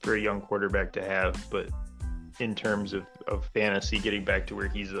a young quarterback to have. But in terms of fantasy, getting back to where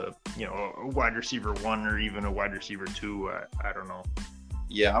he's a wide receiver 1 or even a wide receiver 2, I don't know.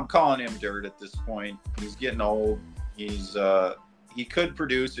 Yeah, I'm calling him dirt at this point. He's getting old. He could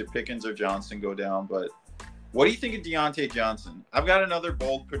produce if Pickens or Johnson go down, but what do you think of Deontay Johnson? I've got another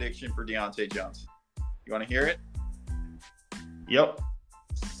bold prediction for Deontay Johnson. You want to hear it? Yep.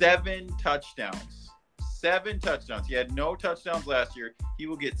 7 touchdowns. 7 touchdowns. He had no touchdowns last year. He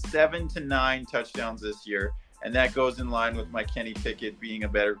will get 7 to 9 touchdowns this year, and that goes in line with my Kenny Pickett being a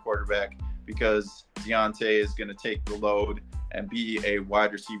better quarterback, because Deontay is going to take the load and be a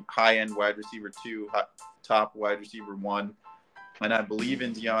wide receiver, high-end wide receiver 2, top wide receiver 1. And I believe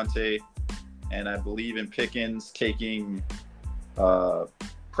in Deontay, and I believe in Pickens taking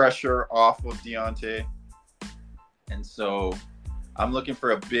pressure off of Deontay. And so I'm looking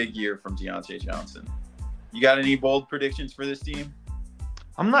for a big year from Deontay Johnson. You got any bold predictions for this team?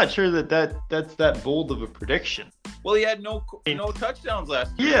 I'm not sure that's that bold of a prediction. Well, he had no touchdowns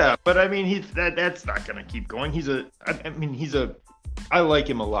last year. Yeah, but I mean, that's not going to keep going. I like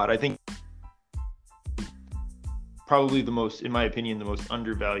him a lot. I think probably in my opinion, the most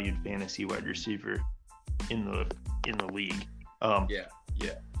undervalued fantasy wide receiver in the league. Yeah.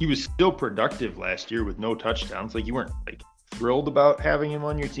 He was still productive last year with no touchdowns. Like, you weren't like thrilled about having him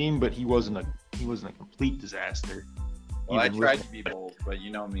on your team, but he wasn't a complete disaster. Well, I tried to be bold, but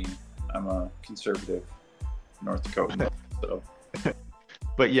you know me, I'm a conservative North Dakota. So.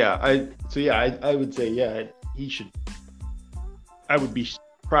 But yeah, I would say he should. I would be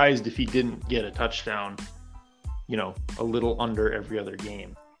surprised if he didn't get a touchdown, a little under every other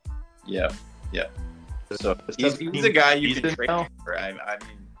game. Yeah. So he's a guy you can trade for. I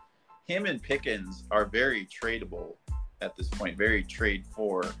mean, him and Pickens are very tradable at this point, very trade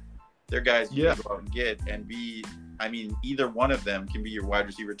for. They're guys you can go out and get and be. I mean, either one of them can be your wide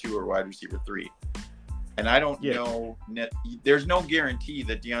receiver 2 or wide receiver 3. And I don't know. There's no guarantee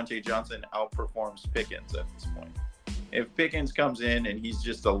that Deontay Johnson outperforms Pickens at this point. If Pickens comes in and he's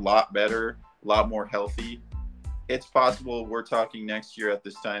just a lot better, a lot more healthy, it's possible we're talking next year at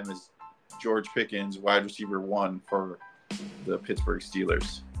this time as George Pickens, wide receiver 1 for the Pittsburgh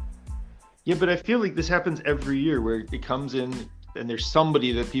Steelers. Yeah, but I feel like this happens every year where it comes in and there's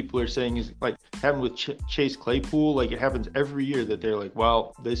somebody that people are saying is like happened with Chase Claypool. Like it happens every year that they're like,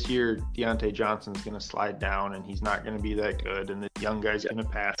 well, this year Deontay Johnson's going to slide down and he's not going to be that good. And the young guy's going to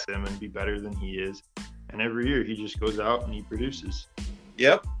pass him and be better than he is. And every year he just goes out and he produces.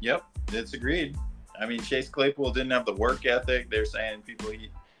 Yep. It's agreed. I mean, Chase Claypool didn't have the work ethic. They're saying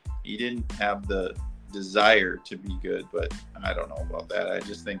he didn't have the desire to be good, but I don't know about that. I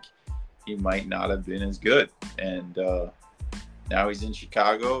just think he might not have been as good. And now he's in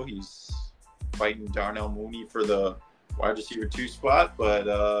Chicago. He's fighting Darnell Mooney for the wide receiver 2 spot.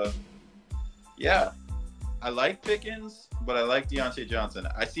 But, yeah, I like Pickens, but I like Deontay Johnson.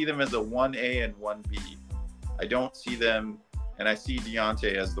 I see them as a 1A and 1B. I don't see them, and I see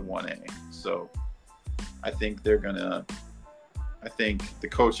Deontay as the 1A. So I think the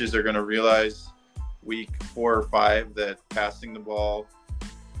coaches are going to realize week 4 or 5 that passing the ball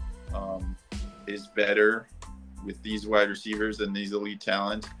is better with these wide receivers and these elite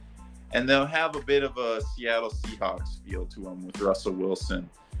talent. And they'll have a bit of a Seattle Seahawks feel to them with Russell Wilson,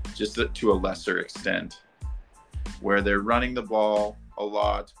 just to a lesser extent, where they're running the ball a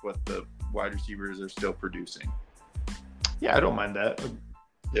lot, but the wide receivers are still producing. Yeah, I don't mind that.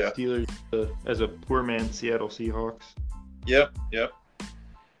 Yeah. Steelers as a poor man Seattle Seahawks. Yep.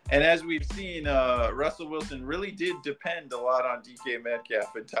 And as we've seen, Russell Wilson really did depend a lot on DK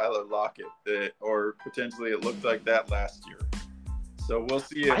Metcalf and Tyler Lockett, or potentially it looked like that last year. So we'll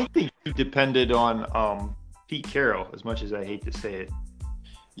see. I think he depended on Pete Carroll, as much as I hate to say it.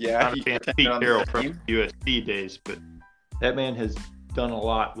 Yeah, I'm a fan of Pete Carroll from USC days, but that man has done a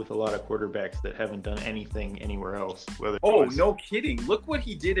lot with a lot of quarterbacks that haven't done anything anywhere else. No kidding. Look what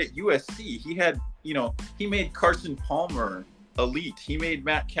he did at USC. He had, he made Carson Palmer elite. He made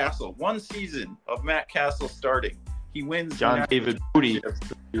Matt Castle. 1 season of Matt Castle starting. He wins. John David Booty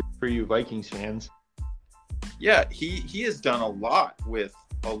for you Vikings fans. Yeah, he has done a lot with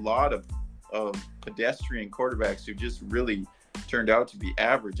a lot of pedestrian quarterbacks who just really turned out to be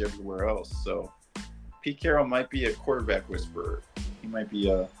average everywhere else. So Pete Carroll might be a quarterback whisperer. He might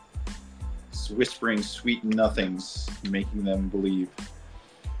be whispering sweet nothings, making them believe.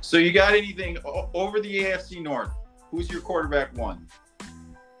 So you got anything over the AFC North? Who's your quarterback 1?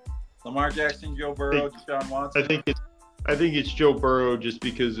 Lamar Jackson, Joe Burrow, Deshaun Watson? I think it's Joe Burrow just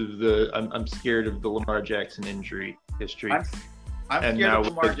because of I'm scared of the Lamar Jackson injury history. I'm scared of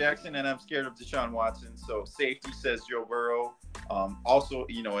Lamar Jackson and I'm scared of Deshaun Watson. So safety says Joe Burrow. Also,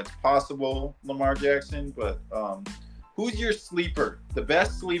 it's possible Lamar Jackson, but who's your sleeper? The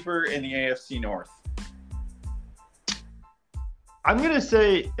best sleeper in the AFC North? I'm gonna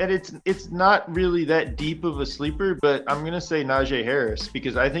say, and it's not really that deep of a sleeper, but I'm gonna say Najee Harris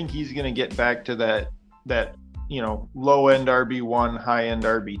because I think he's gonna get back to that low end RB1, high end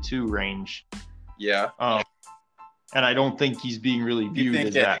RB2 range. Yeah. And I don't think he's being really viewed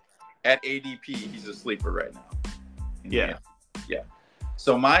as that. At ADP, he's a sleeper right now. Yeah. Yeah.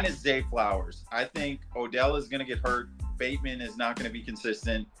 So mine is Zay Flowers. I think Odell is going to get hurt. Bateman is not going to be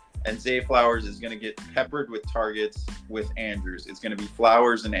consistent. And Zay Flowers is going to get peppered with targets with Andrews. It's going to be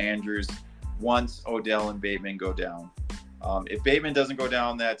Flowers and Andrews once Odell and Bateman go down. If Bateman doesn't go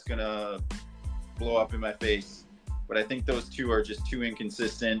down, that's going to blow up in my face. But I think those two are just too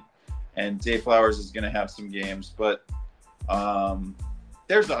inconsistent. And Zay Flowers is going to have some games. But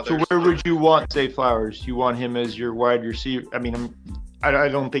there's others. So where would you want Zay Flowers? You want him as your wide receiver? I mean, I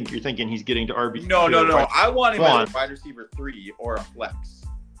don't think you're thinking he's getting to RB. No. I want him as a wide receiver 3 or a flex.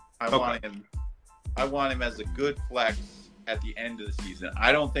 I want him as a good flex at the end of the season.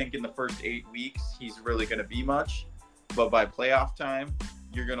 I don't think in the first 8 weeks he's really going to be much, but by playoff time,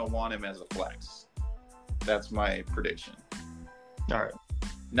 you're going to want him as a flex. That's my prediction. All right.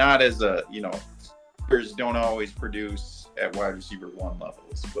 Not as a, sleepers don't always produce at wide receiver 1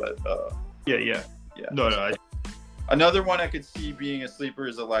 levels, but yeah. No. Another one I could see being a sleeper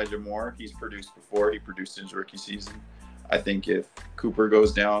is Elijah Moore. He's produced before. He produced in his rookie season. I think if Cooper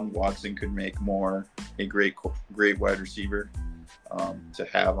goes down, Watson could make Moore a great wide receiver to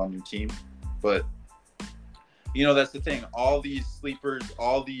have on your team. But, that's the thing. All these sleepers,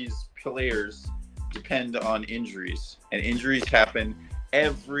 all these players depend on injuries, and injuries happen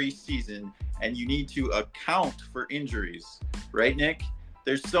every season, and you need to account for injuries, right, Nick?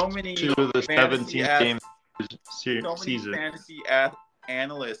 There's so many to the 17th game season.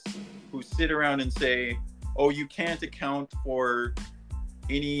 Analysts who sit around and say, "Oh, you can't account for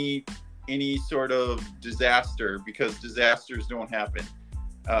any sort of disaster because disasters don't happen."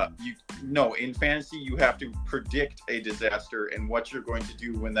 In fantasy, you have to predict a disaster and what you're going to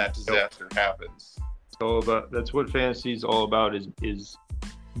do when that disaster happens. That's what fantasy is all about, is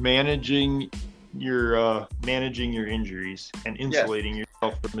managing your injuries and insulating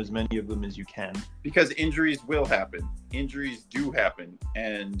yourself from as many of them as you can. Because injuries will happen. Injuries do happen,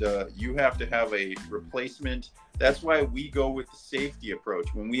 and you have to have a replacement. That's why we go with the safety approach.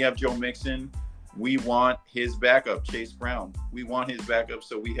 When we have Joe Mixon, we want his backup, Chase Brown. We want his backup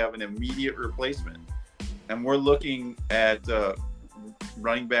so we have an immediate replacement. And we're looking at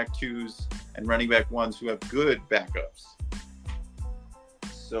running back 2s and running back 1s who have good backups.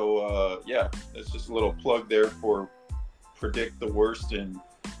 So, that's just a little plug there for predict the worst and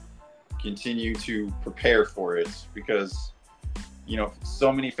continue to prepare for it, because,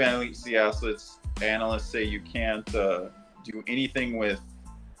 so many fantasy analysts say you can't do anything with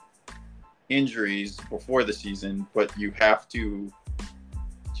injuries before the season, but you have to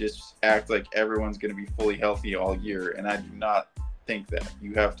just act like everyone's going to be fully healthy all year. And I do not think that.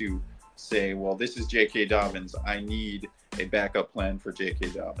 You have to say, well, this is J.K. Dobbins. I need a backup plan for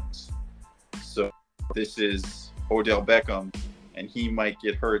J.K. Dobbins. So this is Odell Beckham, and he might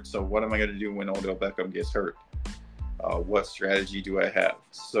get hurt. So what am I going to do when Odell Beckham gets hurt? What strategy do I have?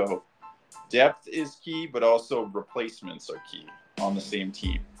 So depth is key, but also replacements are key on the same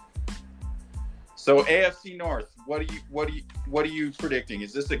team. So AFC North, what are you predicting?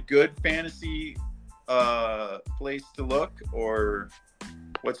 Is this a good fantasy place to look, or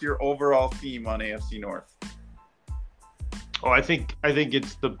what's your overall theme on AFC North? Oh, I think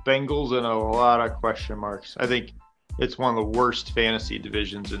it's the Bengals and a lot of question marks. I think it's one of the worst fantasy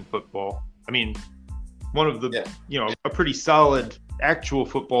divisions in football. I mean, one of the a pretty solid actual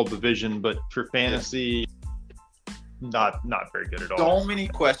football division, but for fantasy, not very good at all. So many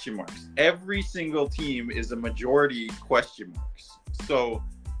question marks. Every single team is a majority question marks. So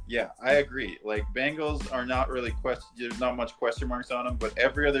yeah, I agree. Like, Bengals are not really there's not much question marks on them, but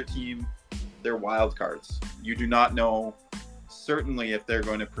every other team, they're wild cards. You do not know certainly if they're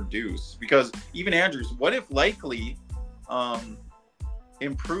going to produce, because even Andrews, what if Likely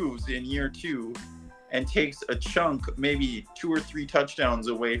improves in year 2 and takes a chunk, maybe 2 or 3 touchdowns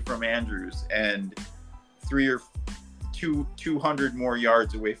away from Andrews and 200 more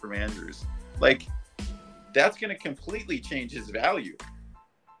yards away from Andrews? Like, that's going to completely change his value.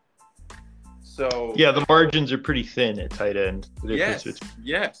 So yeah, the margins are pretty thin at tight end. Yes.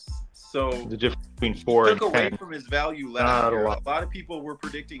 So the difference between 4 and 10 took away from his value last year. A lot of people were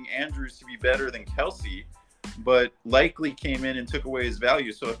predicting Andrews to be better than Kelsey, but Likely came in and took away his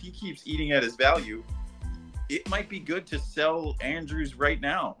value. So if he keeps eating at his value, it might be good to sell Andrews right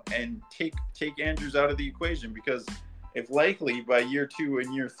now and take Andrews out of the equation, because if Likely by year 2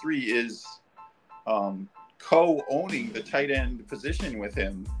 and year 3 is co-owning the tight end position with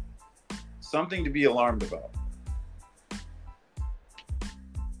him, something to be alarmed about.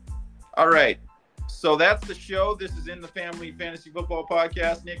 All right. So that's the show. This is In the Family Fantasy Football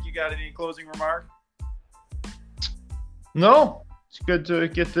Podcast. Nick, you got any closing remark? No. It's good to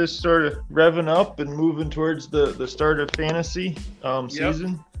get this sort of revving up and moving towards the start of fantasy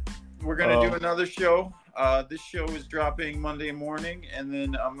season. We're going to do another show. This show is dropping Monday morning, and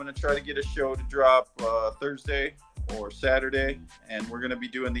then I'm going to try to get a show to drop Thursday or Saturday, and we're going to be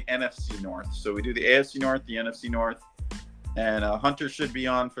doing the NFC North. So we do the AFC North, the NFC North, and Hunter should be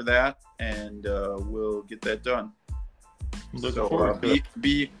on for that, and we'll get that done.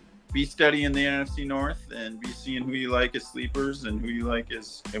 Be studying the NFC North and be seeing who you like as sleepers and who you like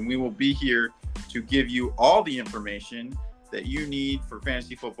and we will be here to give you all the information that you need for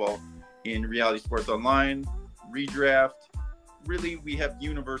fantasy football in Reality Sports Online, Redraft. Really, we have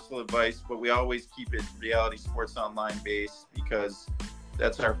universal advice, but we always keep it Reality Sports Online based, because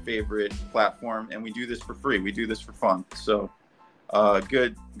that's our favorite platform, and we do this for free. We do this for fun. So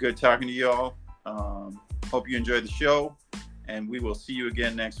good talking to you all. Hope you enjoyed the show, and we will see you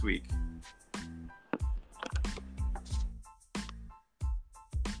again next week.